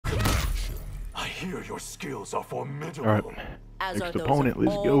hear your skills are formidable. Alright, next opponent,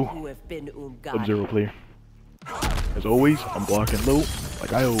 let's go. Sub-Zero player. As always, I'm blocking low,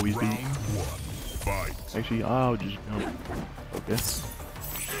 like I always do. Actually, I'll just jump. Okay.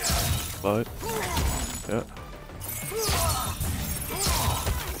 But, yeah.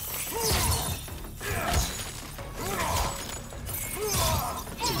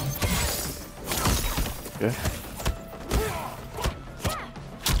 Okay.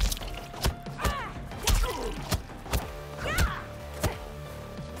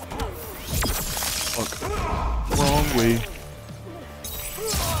 Fuck. Wrong way.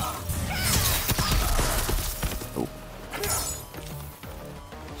 Oh.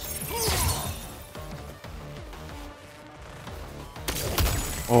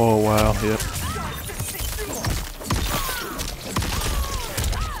 Oh wow, yep.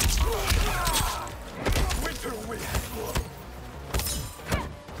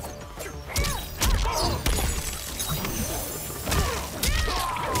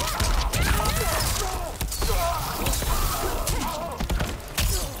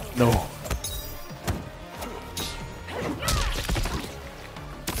 No.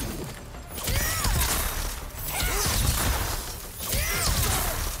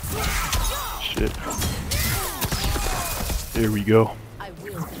 Shit. There we go.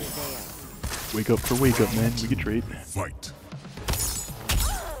 Wake up for wake up, man. We can trade. Fight.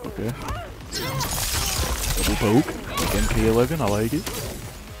 Okay. Double poke. MK11, I like it.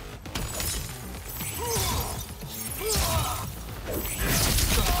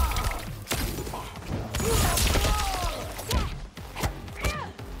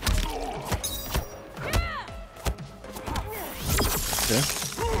 Okay.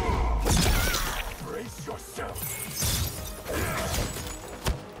 Brace yourself.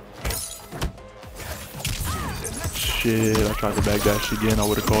 Shit, I tried to backdash again. I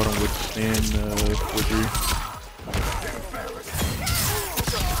would have caught him with stand 4-3.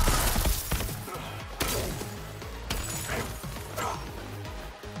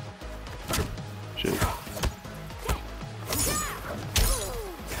 Shit.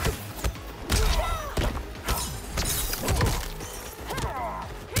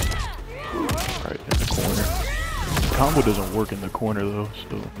 Alright, in the corner. Combo doesn't work in the corner though,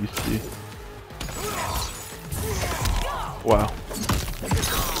 so let me see. Wow.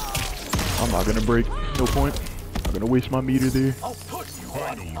 I'm not gonna break. No point. I'm not gonna waste my meter there.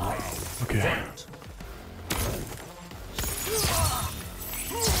 Okay.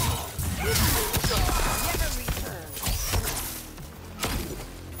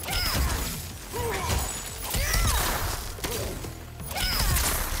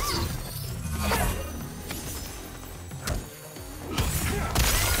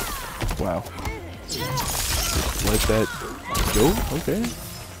 Wow. Just let that go? Okay.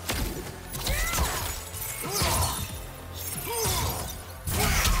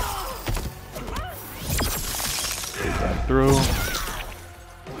 Take that throw.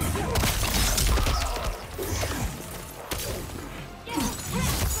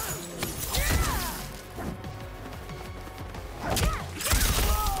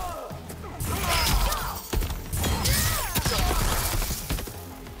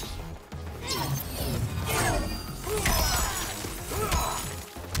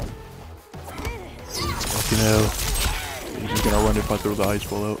 Fucking hell. He's just gonna run if I throw the ice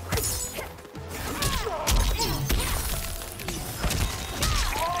ball out.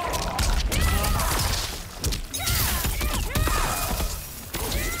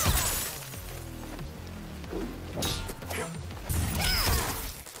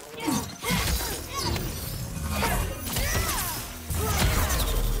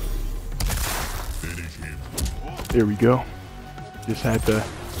 There we go. Just had to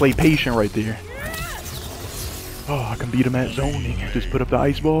play patient right there. Oh, I can beat him at zoning. Just put up the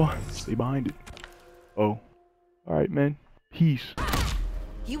ice ball. Stay behind it. Oh. Alright, man. Peace.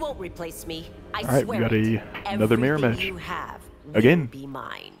 You won't replace me. I Alright, we swear got it. another mirror Everything match. you have will Again. be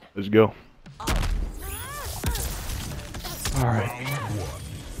mine. Let's go. Alright.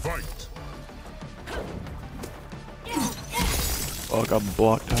 Fight. Fuck, I'm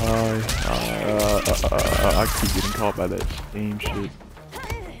blocked high. I keep getting caught by that same shit.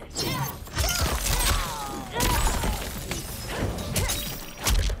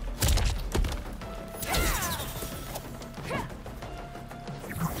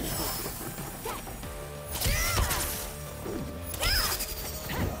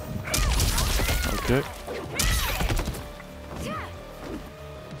 Okay.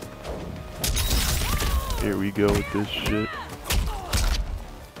 Here we go with this shit.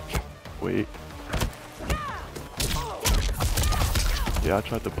 Wait. Yeah, I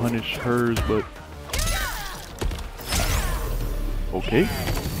tried to punish hers, but Okay.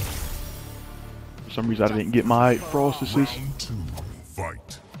 For some reason I didn't get my frost assist. Round 2,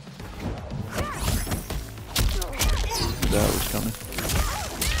 fight. That was coming.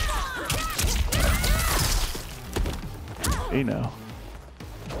 Hey now.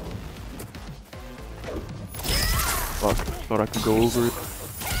 Fuck, thought I could go over it.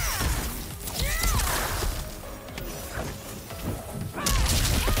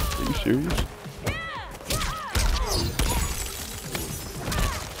 Are you serious?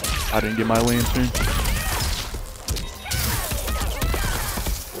 I didn't get my lantern.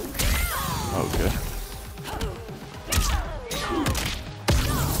 Okay.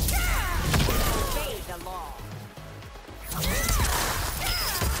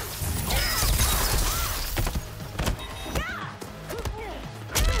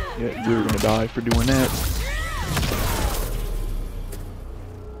 Yeah, you're gonna die for doing that.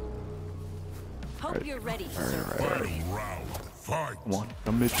 Hope you're ready, sir. Final round, fight. Come on,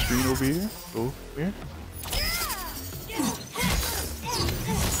 come mid-screen over here. Go over here.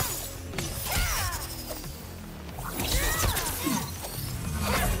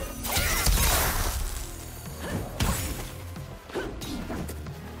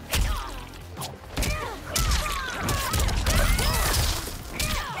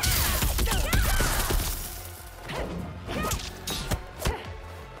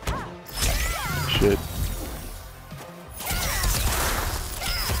 Shit.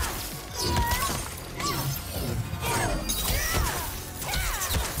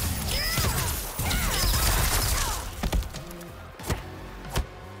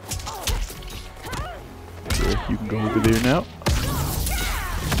 Yeah, you can go over there now.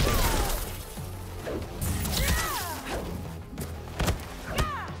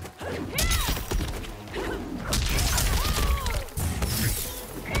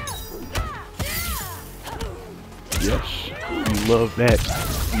 Yes, you love that.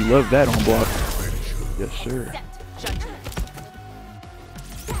 You love that on block. Yes, sir.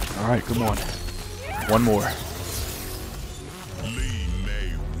 Alright, come on. One more. Lee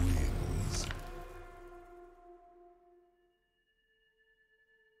May wins.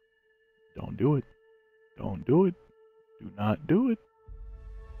 Don't do it. Don't do it. Do not do it.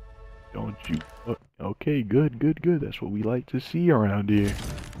 Don't you. Okay, good, good, good. That's what we like to see around here.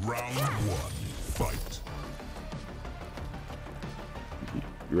 Round 1, fight.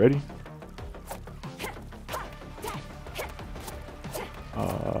 You ready?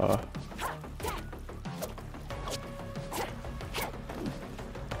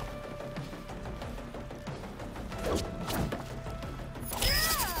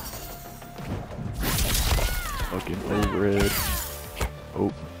 Fucking overhead.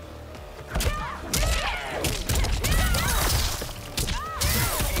 Oh.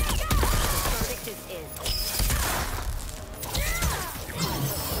 Verdict is in.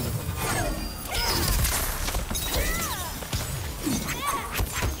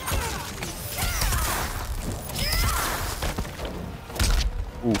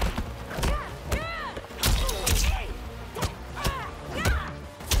 Ooh.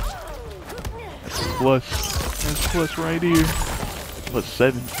 That's plus right here. Plus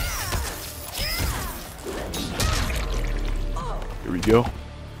 7. Here we go.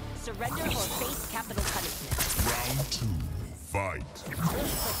 Surrender or face capital punishment. Round 2, fight.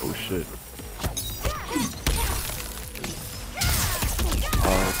 Oh shit.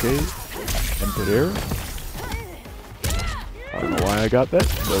 Okay. Input error. I don't know why I got that,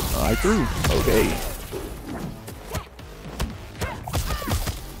 but I threw. Okay.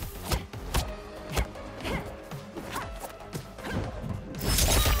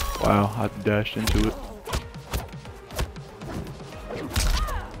 Wow, I dashed into it.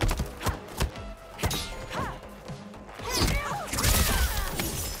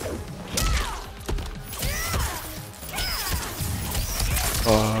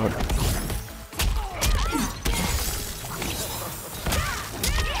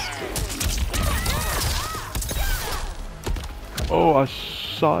 Oh, I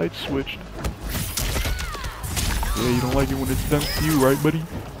side switched. Yeah, you don't like it when it's done to you, right, buddy?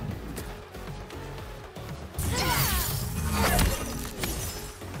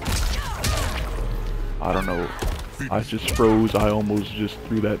 I don't know. I just froze. I almost just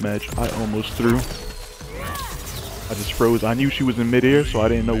threw that match. I almost threw. I just froze. I knew she was in midair, so I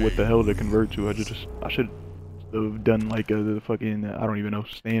didn't know what the hell to convert to. I should have done like a fucking, I don't even know,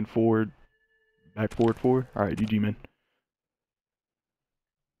 stand forward, back forward forward. Alright, GG, man.